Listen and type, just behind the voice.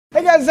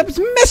guys, it's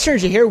Mr.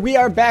 G here. We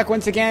are back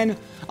once again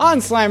on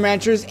Slime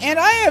Ranchers, and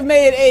I have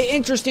made an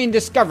interesting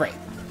discovery.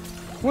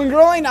 When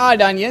growing odd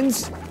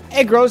onions,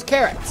 it grows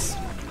carrots,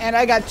 and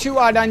I got 2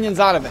 odd onions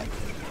out of it.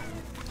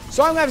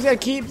 So I'm going to have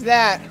to keep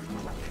that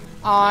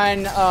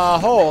on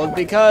hold,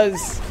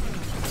 because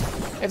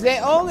if they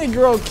only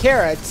grow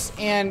carrots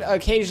and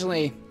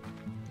occasionally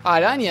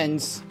odd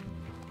onions,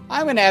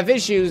 I'm going to have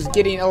issues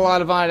getting a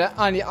lot of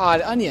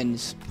odd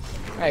onions.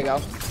 There you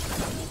go.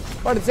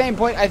 But at the same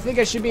point, I think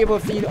I should be able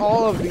to feed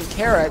all of the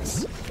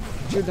carrots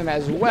to them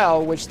as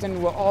well, which then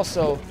will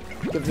also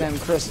give them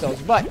crystals.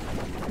 But,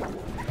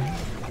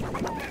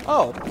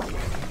 oh,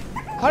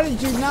 how did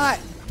you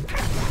not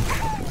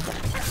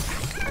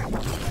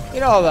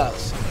get all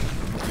those?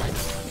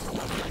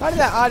 How did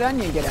that odd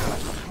onion get out?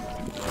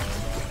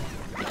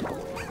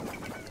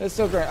 It's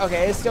still growing.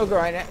 Okay, it's still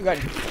growing. Good.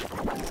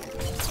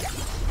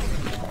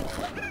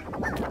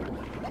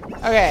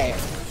 Okay.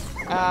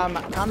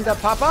 Come to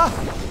Papa.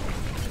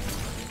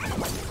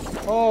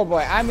 Oh boy,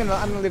 I'm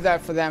gonna leave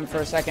that for them for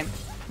a second,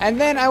 and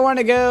then I want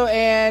to go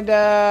and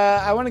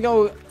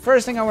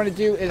First thing I want to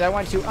do is I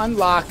want to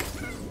unlock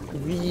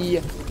the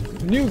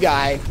new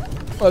guy,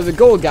 or the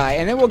gold guy,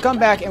 and then we'll come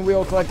back and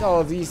we'll collect all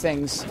of these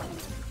things.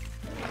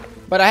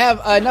 But I have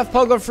enough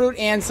pogo fruit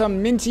and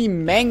some minty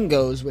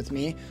mangoes with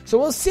me, so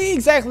we'll see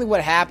exactly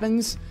what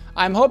happens.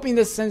 I'm hoping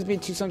this sends me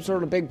to some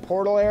sort of big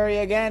portal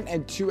area again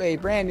and to a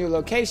brand new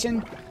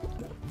location.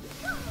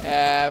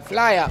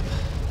 Fly up.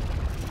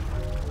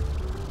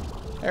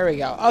 There we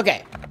go.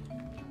 Okay.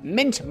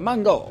 Mint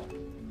mango.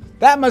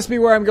 That must be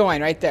where I'm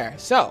going right there.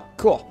 So,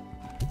 cool.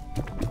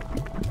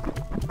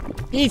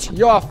 Eat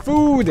your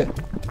food.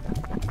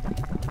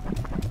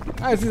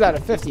 Oh, this is out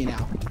of 50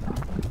 now.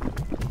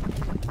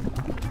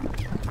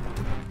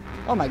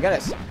 Oh my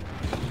goodness.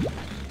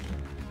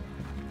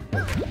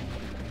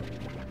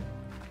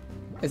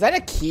 Is that a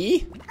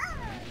key?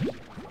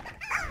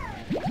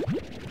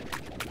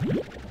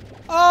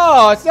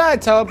 Oh, it's not a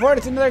teleport,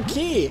 it's another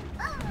key.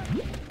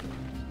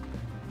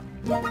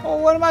 Well,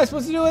 what am I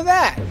supposed to do with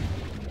that?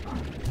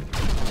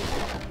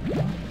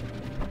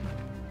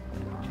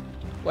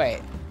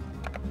 Wait.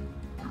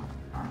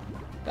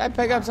 Did I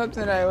pick up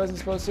something that I wasn't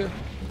supposed to?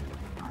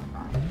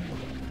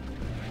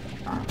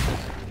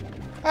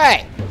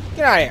 Hey!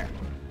 Get out of here!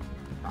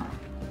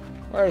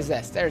 Where is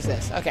this? There's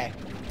this. Okay.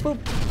 Boop.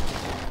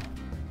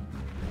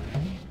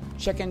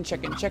 Chicken,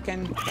 chicken,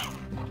 chicken.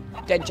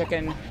 Dead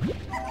chicken.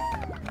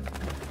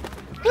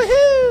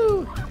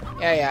 Woohoo!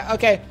 Yeah.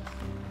 Okay.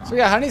 So we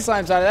got honey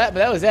slimes out of that, but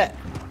that was it.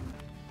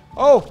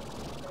 Oh!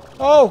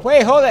 Oh,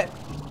 wait, hold it!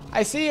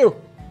 I see you!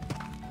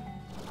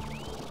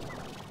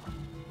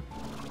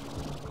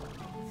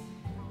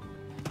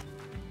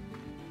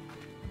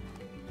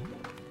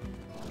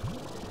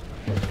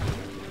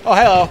 Oh,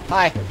 hello.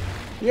 Hi.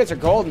 You guys are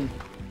golden.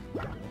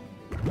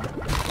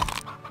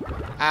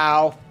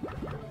 Ow.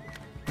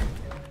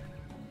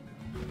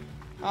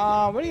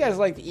 What do you guys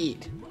like to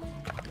eat?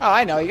 Oh,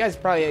 I know. You guys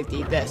probably like to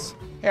eat this.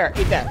 Here,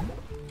 eat that.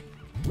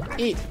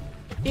 Eat.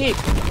 Eat.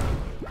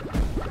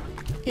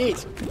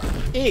 Eat.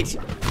 Eat.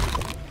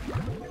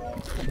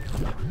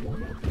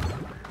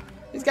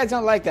 These guys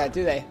don't like that,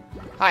 do they?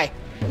 Hi.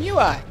 You,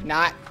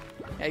 not.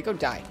 Yeah, you go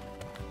die.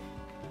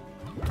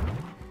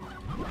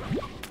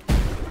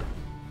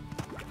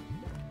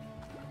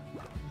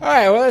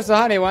 Alright, well, there's the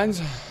honey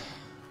ones.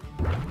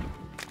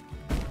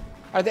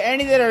 Are there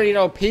any that are, you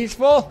know,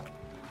 peaceful?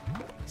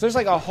 So there's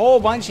like a whole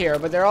bunch here,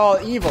 but they're all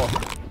evil.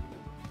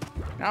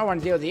 I don't want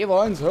to deal with the evil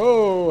ones.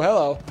 Oh,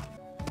 hello.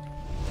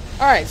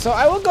 Alright, so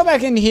I will go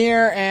back in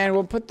here and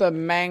we'll put the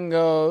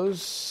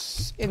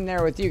mangoes in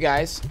there with you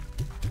guys.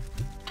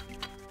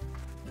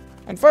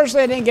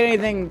 Unfortunately, I didn't get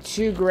anything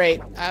too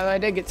great. I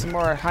did get some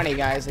more honey,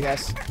 guys, I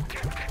guess.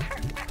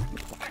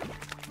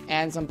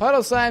 And some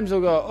puddle slimes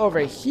will go over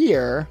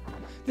here.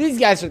 These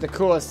guys are the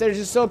coolest. They're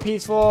just so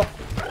peaceful.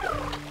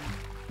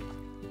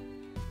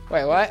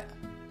 Wait, what?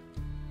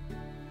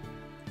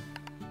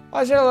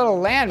 Why is there a little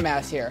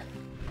landmass here?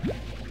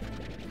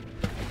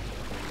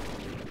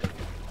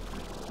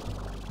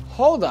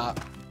 Hold up.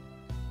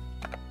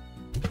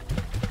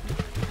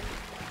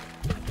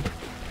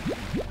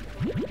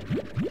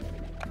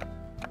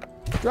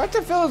 Do I have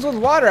to fill this with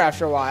water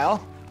after a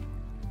while?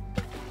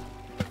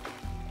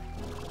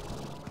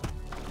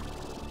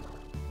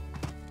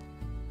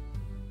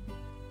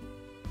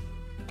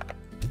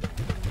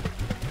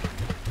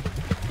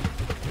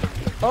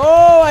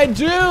 Oh, I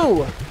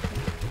do!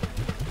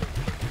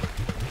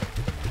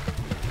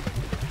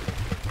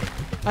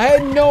 I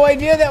had no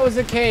idea that was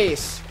the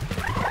case.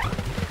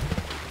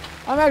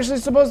 I'm actually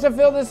supposed to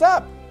fill this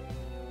up.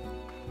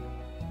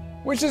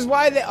 Which is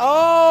why they...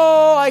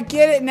 Oh, I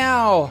get it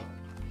now.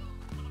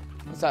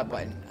 What's that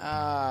button?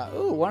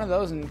 Ooh, one of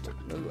those and...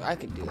 Ooh, I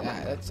could do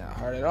that. That's not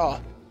hard at all.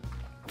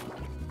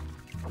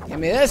 Give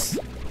me this.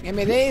 Give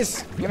me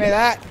these. Give me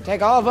that.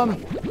 Take all of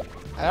them.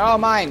 They're all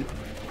mine.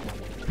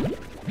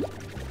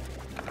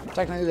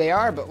 Technically they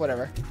are, but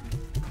whatever.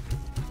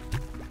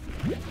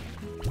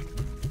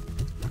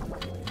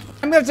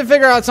 I'm gonna have to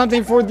figure out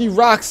something for the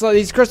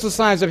these crystal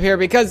slimes up here,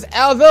 because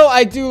although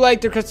I do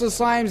like the crystal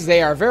slimes,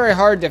 they are very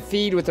hard to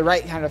feed with the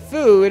right kind of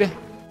food.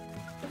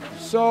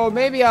 So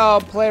maybe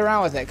I'll play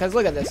around with it, because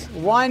look at this.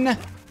 1,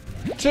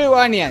 2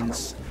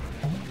 onions.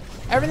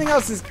 Everything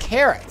else is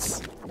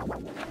carrots.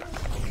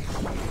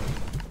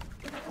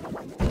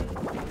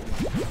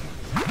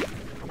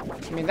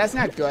 I mean, that's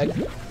not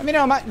good. I mean,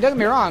 no, don't get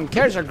me wrong,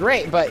 carrots are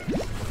great, but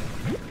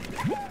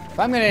if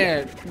I'm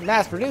gonna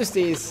mass produce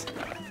these,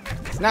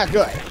 it's not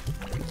good.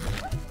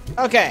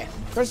 Okay,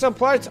 crystal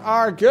parts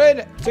are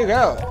good to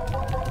go.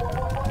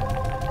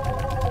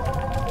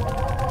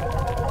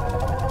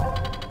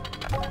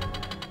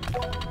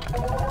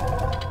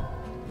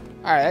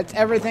 Alright, that's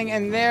everything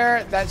in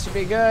there. That should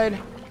be good.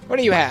 What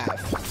do you have?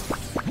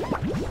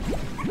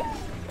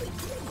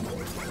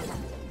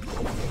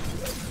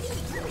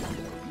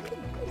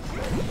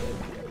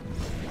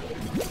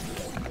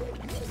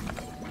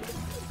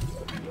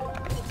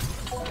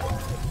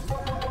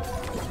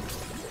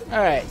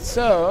 Alright,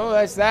 so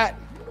that's that.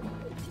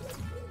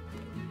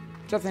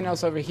 Something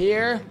else over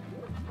here.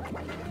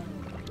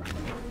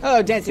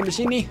 Hello, dancing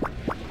machine.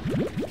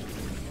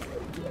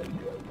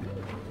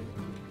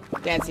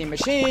 Dancing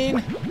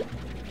machine.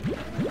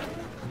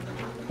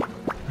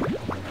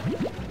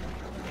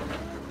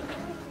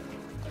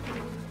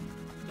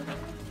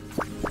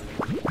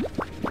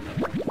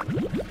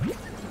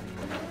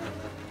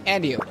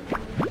 And you.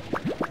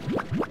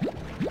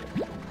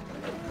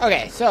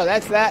 Okay, so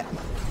that's that.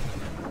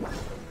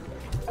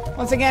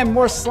 Once again,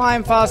 more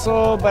slime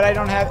fossil, but I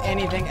don't have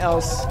anything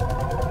else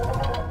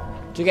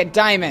to get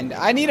diamond.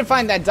 I need to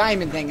find that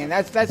diamond thing, and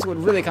that's what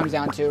it really comes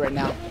down to right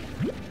now.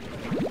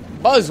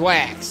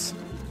 Buzzwax.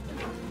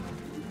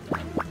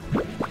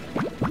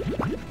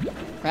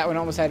 That one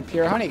almost had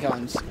pure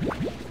honeycombs.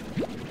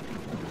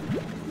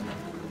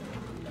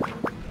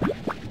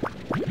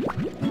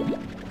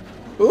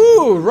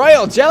 Ooh,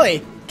 royal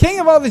jelly. King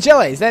of all the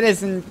jellies. That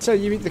is until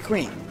you meet the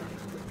queen.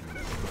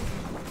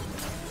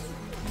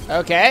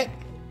 Okay.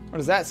 What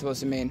is that supposed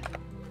to mean?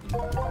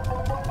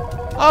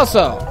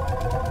 Also,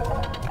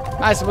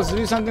 am I supposed to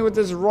do something with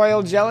this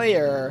royal jelly,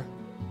 or?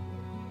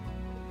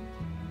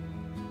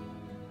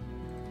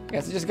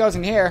 Guess it just goes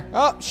in here.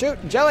 Oh, shoot,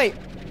 jelly.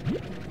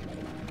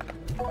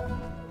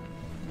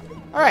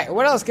 Alright,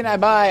 what else can I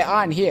buy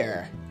on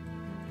here?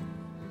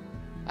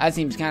 That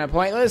seems kind of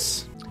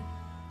pointless.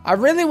 I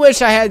really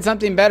wish I had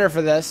something better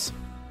for this.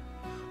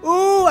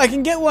 Ooh, I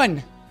can get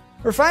one.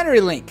 Refinery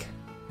link.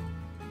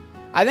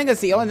 I think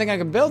that's the only thing I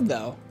can build,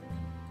 though.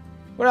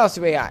 What else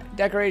do we got?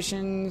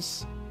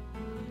 Decorations.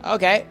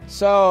 Okay,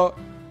 so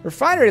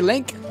refinery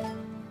link.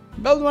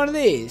 Build one of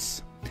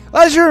these.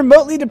 Allows you to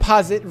remotely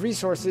deposit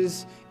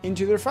resources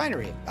into the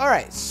refinery.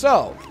 Alright,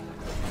 so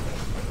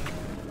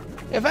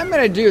if I'm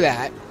going to do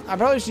that, I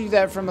probably should do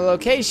that from a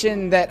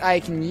location that I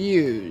can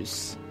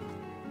use.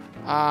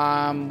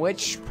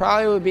 Which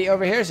probably would be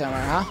over here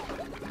somewhere, huh?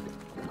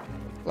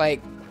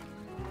 Like,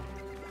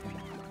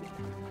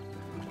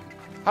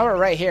 how about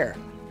right here?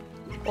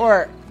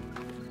 Or,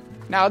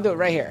 no, I'll do it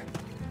right here.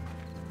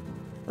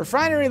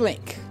 Refinery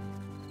link.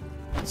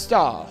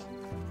 Install.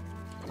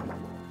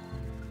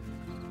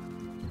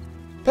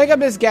 Pick up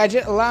this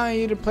gadget, allowing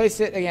you to place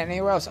it again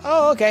anywhere else.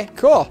 Oh, okay,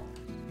 cool.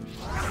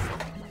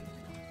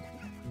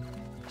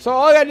 So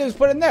all I gotta do is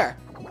put it in there.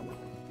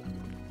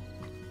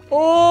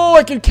 Oh,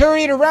 I can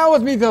carry it around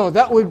with me, though.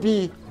 That would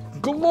be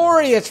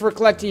glorious for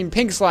collecting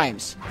pink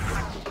slimes.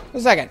 A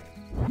second.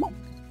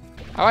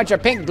 I want your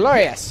pink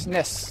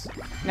gloriousness.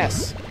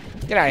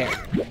 Get out of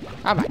here.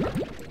 Come on.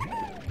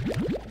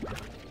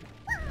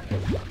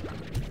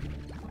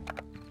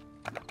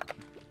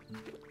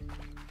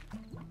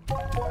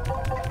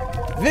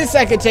 This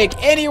I could take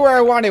anywhere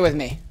I wanted with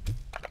me.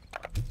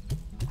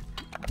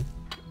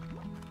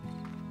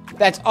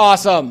 That's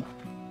awesome.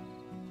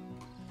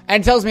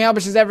 And it tells me how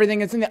much is everything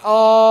that's in there.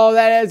 Oh,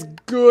 that is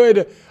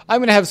good. I'm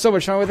going to have so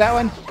much fun with that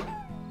one.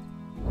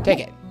 Take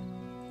it.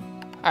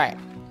 Alright.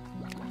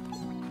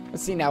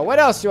 Let's see now. What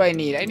else do I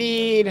need? I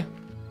need...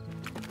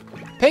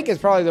 Pink is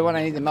probably the one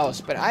I need the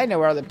most, but I know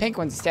where all the pink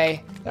ones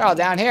stay. They're all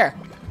down here.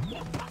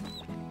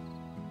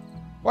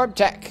 Warp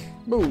tech.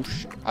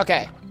 Boosh.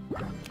 Okay.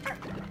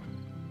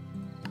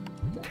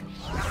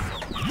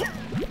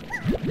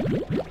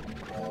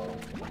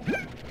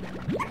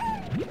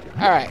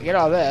 Alright, get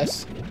all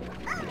this.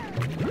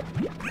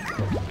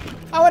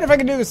 I wonder if I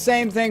can do the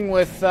same thing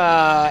with the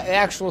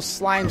actual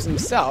slimes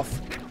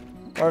himself.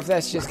 Or if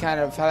that's just kind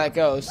of how that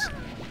goes.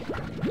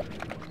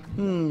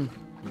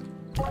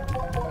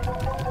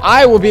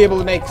 I will be able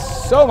to make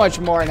so much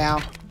more now.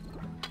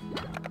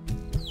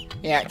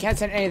 Yeah, can't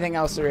send anything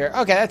else through here.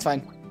 Okay, that's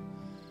fine.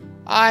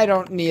 I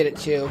don't need it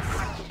to.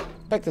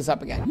 Pick this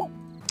up again.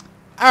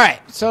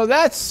 Alright, so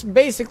that's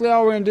basically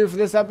all we're going to do for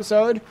this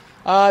episode.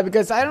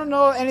 Because I don't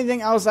know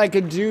anything else I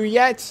could do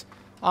yet.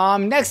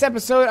 Next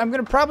episode, I'm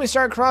going to probably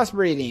start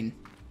crossbreeding.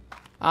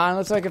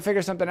 Unless I can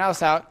figure something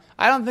else out.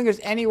 I don't think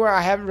there's anywhere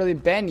I haven't really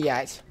been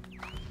yet.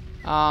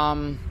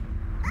 Pretty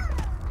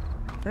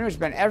much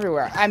been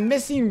everywhere. I'm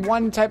missing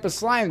one type of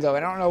slime, though. I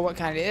don't know what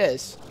kind it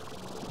is.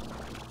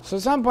 So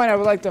at some point I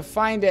would like to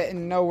find it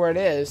and know where it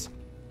is.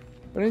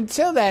 But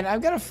until then,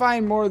 I've got to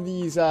find more of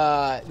these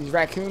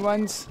raccoon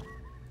ones.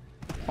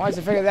 Once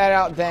I figure that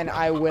out, then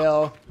I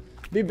will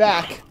be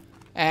back.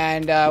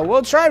 And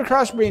we'll try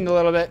crossbreeding a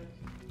little bit.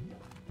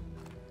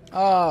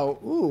 Oh,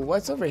 ooh,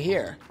 what's over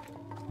here?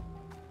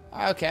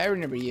 Okay, I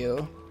remember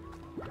you.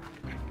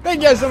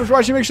 Thank you guys so much for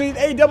watching. Make sure you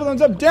hit a double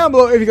thumbs up down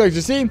below if you'd like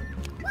to see.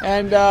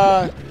 And,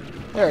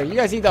 there, you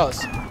guys eat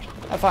those.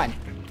 Have fun.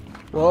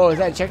 Whoa, is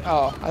that a chicken?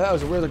 Oh, I thought it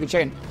was a weird looking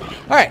chicken.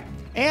 Alright,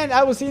 and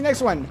I will see you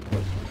next one.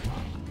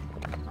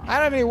 I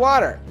don't have any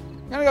water.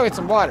 I'm gonna go get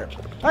some water.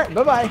 Alright,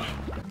 bye-bye.